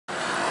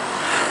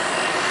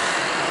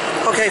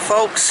Okay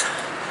folks,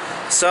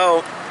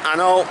 so I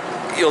know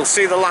you'll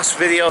see the last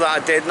video that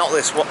I did, not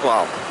this one,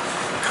 well,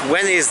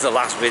 when is the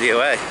last video,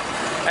 eh?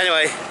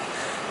 Anyway,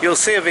 you'll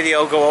see a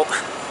video go up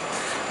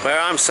where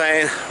I'm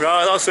saying,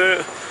 right, that's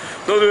it,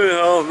 not doing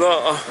it, I'm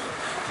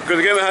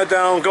gonna get my head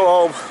down, go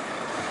home.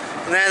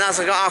 And then as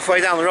I got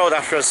halfway down the road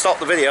after I stopped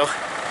the video,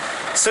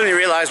 I suddenly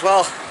realised,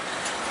 well,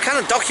 I kind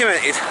of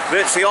documented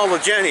virtually all the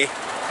journey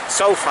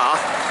so far,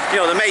 you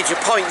know, the major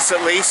points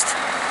at least.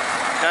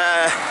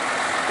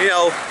 You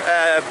know,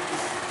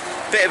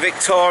 bit of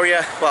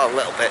Victoria, well, a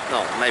little bit,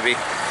 no, maybe,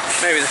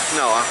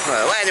 no,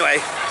 anyway,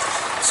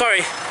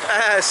 sorry,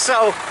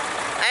 so,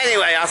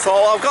 anyway, I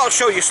thought, well, I've got to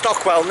show you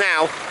Stockwell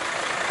now.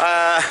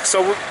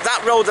 So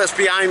that road that's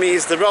behind me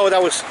is the road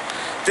I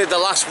did the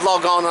last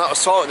vlog on that I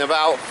was talking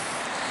about,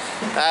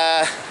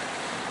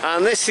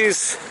 and this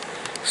is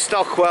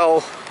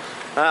Stockwell,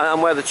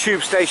 and where the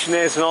tube station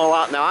is and all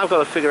that. Now I've got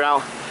to figure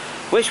out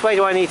which way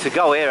do I need to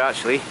go here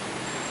actually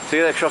to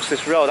get across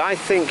this road. I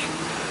think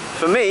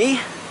for me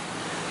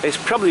it's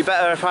probably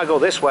better if I go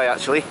this way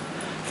actually,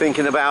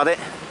 thinking about it,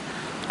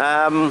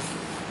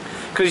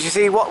 because you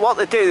see what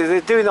they're doing is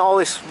they're doing all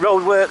this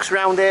road works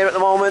around here at the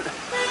moment.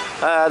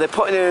 They're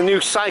putting in a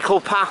new cycle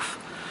path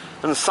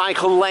and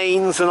cycle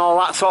lanes and all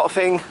that sort of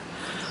thing,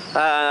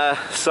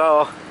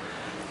 so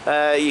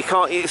you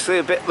can't, it's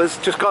a bit, there's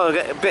just got to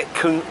get a bit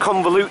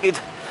convoluted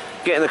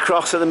getting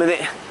across at the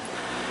minute.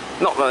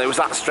 Not that it was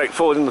that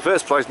straightforward in the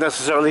first place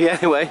necessarily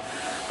anyway,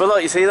 but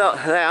look, you see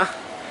that there,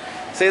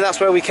 see that's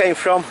where we came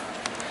from,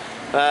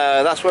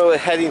 that's where we're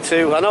heading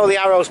to. I know the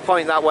arrows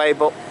point that way,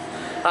 but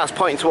that's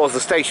pointing towards the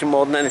station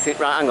more than anything.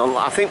 Right, hang on,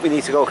 I think we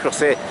need to go across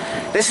here.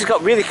 This has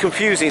got really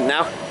confusing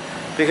now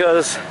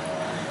because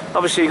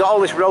obviously you've got all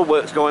this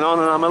roadworks going on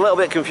and I'm a little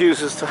bit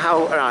confused as to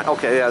how. Right,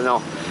 okay, yeah,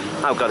 no,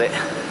 I've got it.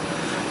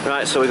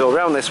 Right, so we go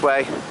around this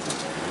way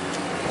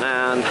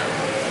and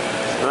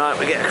right,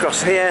 we get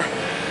across here.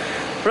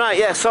 Right,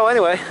 yeah, so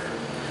anyway,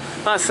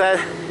 like I said,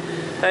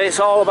 it's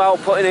all about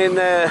putting in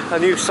a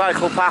new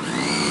cycle path,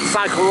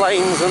 cycle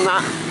lanes and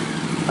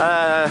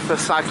that for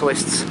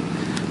cyclists,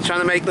 trying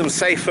to make them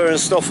safer and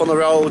stuff on the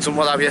roads and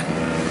what have you.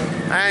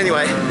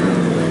 Anyway,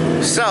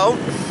 so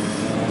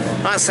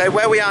like I say,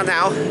 where we are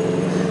now,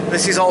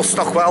 this is all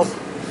Stockwell.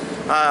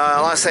 Like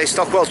I say,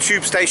 Stockwell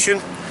tube station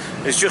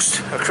is just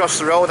across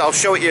the road. I'll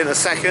show it you in a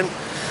second,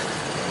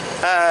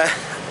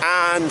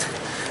 and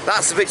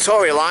that's the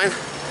Victoria line.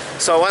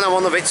 So when I'm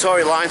on the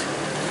Victoria line,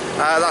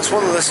 that's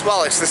one of the,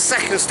 well, it's the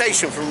second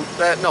station from,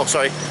 no,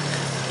 sorry,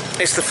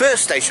 it's the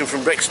first station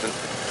from Brixton.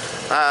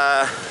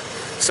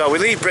 So we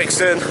leave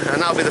Brixton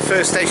and that'll be the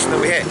first station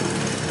that we hit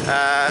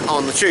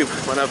on the tube,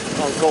 when I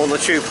go on the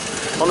tube,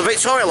 on the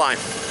Victoria line.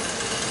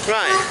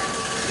 Right,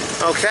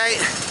 okay,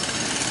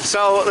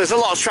 so there's a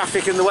lot of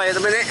traffic in the way at the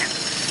minute,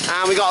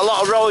 and we got a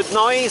lot of road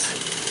noise,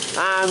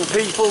 and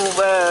people,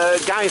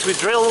 guys with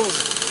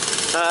drills,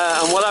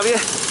 and what have you.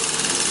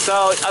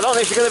 So I don't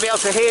know if you're going to be able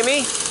to hear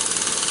me,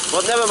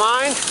 but never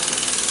mind.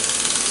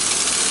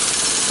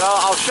 So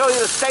I'll show you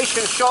the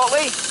station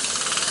shortly,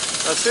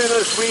 as soon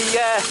as we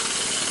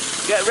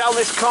get round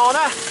this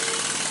corner.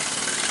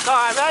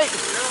 Alright mate?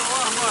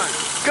 Yeah,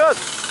 good.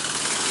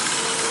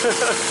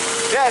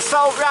 Yeah,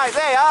 so right,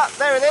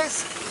 there it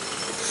is.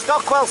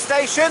 Stockwell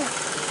station.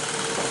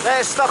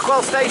 There's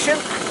Stockwell station.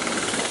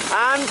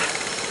 And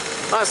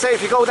like I say,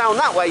 if you go down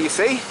that way, you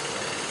see,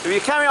 if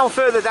you carry on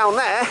further down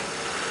there,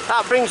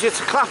 that brings you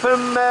to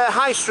Clapham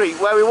High Street,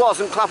 where we was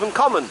in Clapham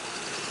Common,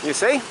 you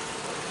see.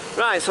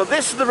 Right, so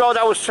this is the road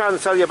I was trying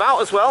to tell you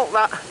about as well.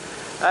 That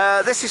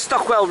this is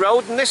Stockwell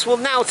Road, and this will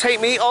now take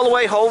me all the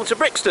way home to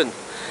Brixton.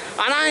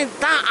 And I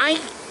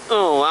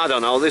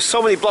don't know, there's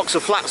so many blocks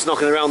of flats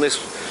knocking around this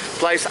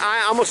place.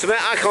 I must admit,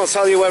 I can't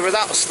tell you whether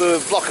that's the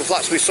block of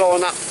flats we saw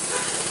in that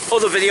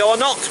other video or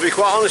not, to be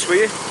quite honest with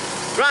you.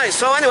 Right,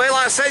 so anyway,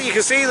 like I said, you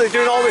can see they're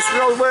doing all this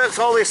road works,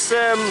 all this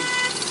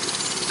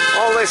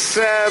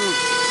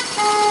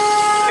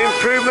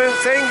improvement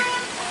thing.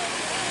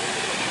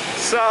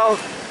 So,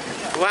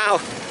 wow,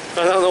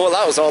 I don't know what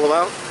that was all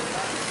about.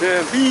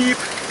 Beep,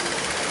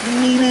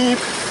 beep, beep.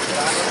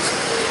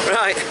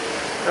 Right,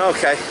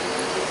 okay.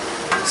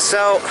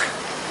 So,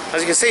 as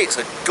you can see, it's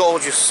a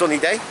gorgeous sunny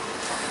day,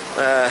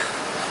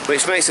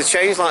 which makes a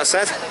change, like I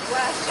said,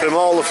 from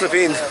all the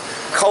flipping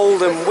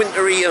cold and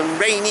wintry and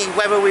rainy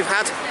weather we've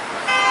had.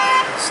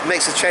 It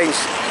makes a change.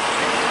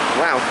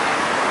 Wow.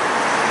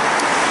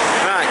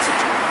 Right.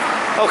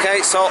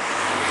 Okay, so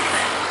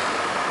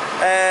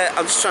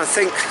I'm just trying to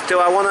think. Do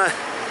I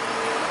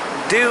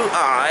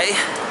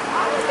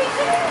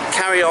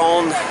carry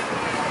on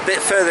a bit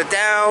further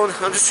down?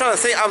 I'm just trying to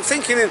think. I'm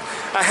thinking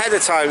ahead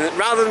of time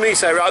rather than me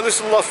say, right, this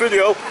is the last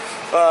video,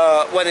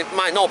 when it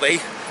might not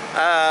be,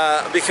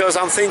 because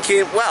I'm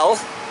thinking, well,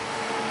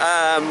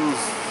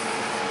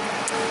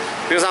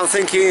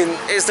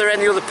 is there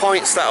any other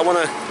points that I want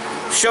to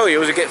show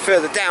you as we get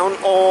further down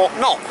or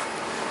not?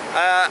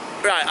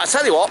 Right, I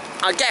tell you what,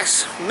 I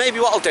guess maybe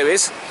what I'll do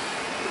is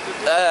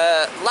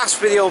last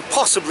video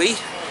possibly,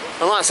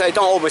 and like I say,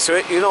 don't hold me to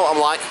it, you know what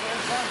I'm like,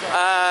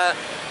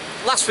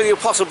 last video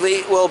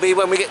possibly will be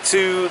when we get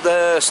to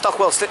the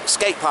Stockwell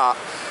skate park,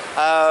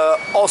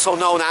 also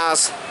known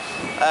as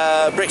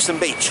Brixton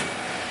Beach.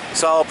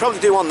 So I'll probably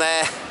do one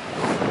there.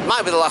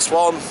 Might be the last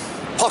one,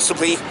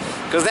 possibly,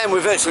 because then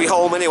we're virtually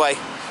home anyway.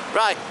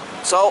 Right,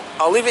 so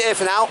I'll leave it here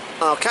for now,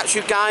 and I'll catch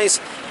you guys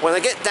when I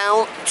get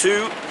down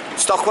to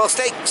Stockwell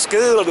Steaks.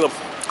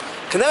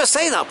 Can never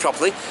say that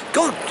properly.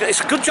 God,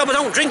 it's a good job I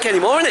don't drink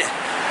anymore, isn't it?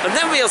 I'd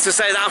never be able to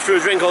say that after a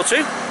drink or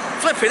two.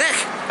 Flipping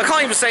heck, I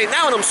can't even say it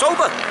now and I'm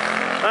sober.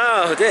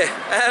 Oh dear.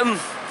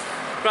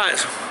 Right,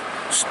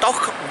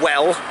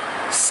 Stockwell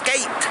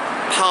Skate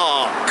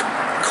Park.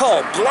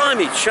 God,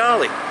 blimey,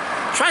 Charlie.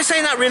 Try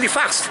saying that really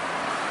fast.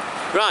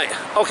 Right,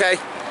 okay.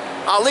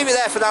 I'll leave it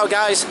there for now,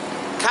 guys.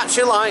 Catch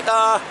you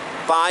later.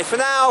 Bye for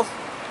now.